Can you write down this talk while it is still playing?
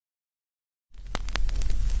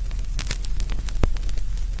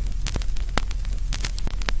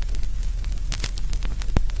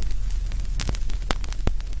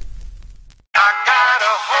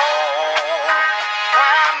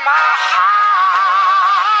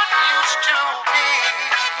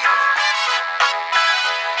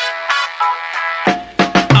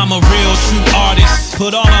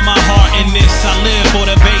Yes, I live for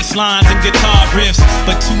the bass lines and guitar riffs,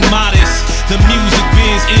 but too modest. The music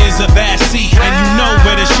biz is a vast sea, and you know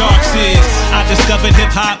where the sharks is. I discovered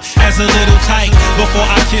hip-hop as a little tyke. Before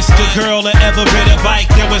I kissed a girl or ever rid a bike,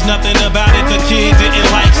 there was nothing about it the kid didn't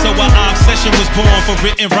like. So an obsession was born for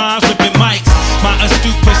written rhymes, ripping mics. My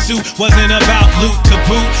astute pursuit wasn't about loot to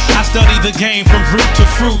boot. I studied the game from root to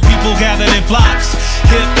fruit. People gathered in flocks.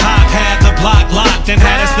 Hip-hop had the block locked and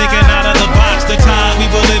had us thinking out of the box. The time we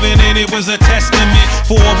were living in, it was a testament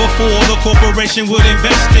for before the corporation would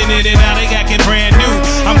invest in it. And now they acting brand new.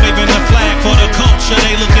 I'm waving the flag for the culture.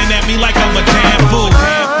 They looking at me like I'm a damn fool.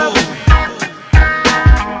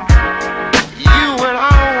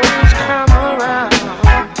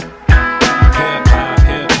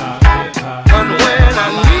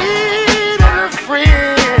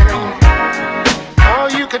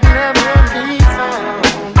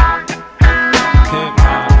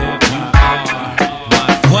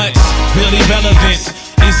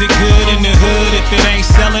 Is it good in the hood if it ain't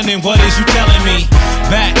selling? And what is you telling me?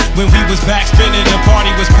 Back when we was back spinning, the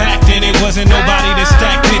party was packed and it wasn't nobody to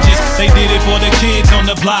stack digits. They did it for the kids on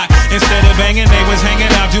the block. Instead of banging, they was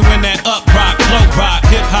hanging out doing that up rock, flow rock.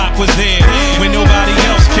 Hip hop was there when nobody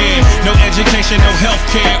else cared. No education, no health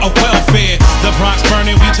care or welfare. The Bronx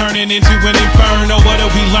burning, we turning into an inferno. What do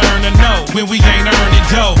we learn to know when we ain't earning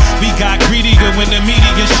dough? We got greedier when the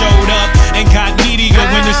media showed up and got needier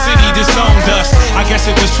when the city disowned us. I guess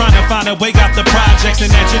it was trying to find a way out the projects,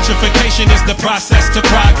 and that gentrification is the process to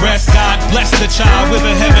progress. God bless the child with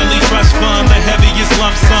a heavenly trust fund, the heaviest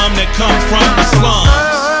lump sum that comes from the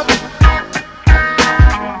slums.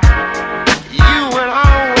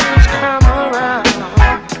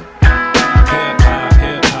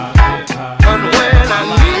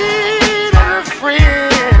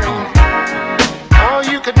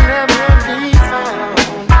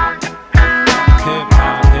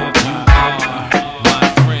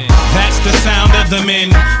 The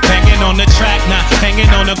men banging on the track, not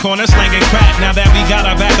hanging on the corner, slanging crack. Now that we got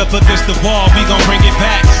our back up against the wall, we gon' bring it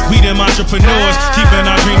back. We them entrepreneurs, keeping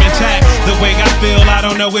our dream intact. The way I feel, I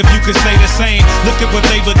don't know if you could say the same. Look at what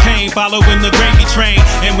they became, following the gravy train.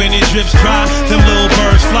 And when it drips dry, them little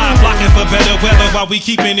birds fly, flocking for better weather while we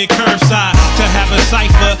keeping it curbside. To have a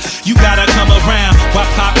cipher, you gotta come around.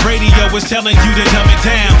 While pop radio is telling you to dumb it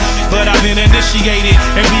down. But I've been initiated,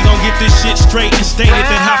 and we gon' get this shit straight and stated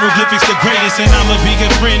that hieroglyphics the greatest. And I'm a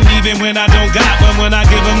bigger friend even when I don't got one. When I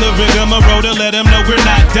give them the rigmarole to let them know we're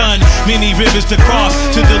not done. Many rivers to cross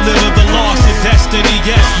to deliver the lost to destiny.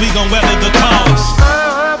 Yes, we gon' weather the cause.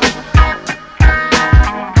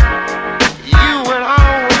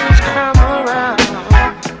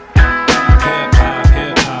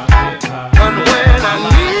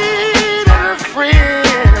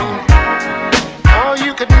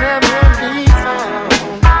 Never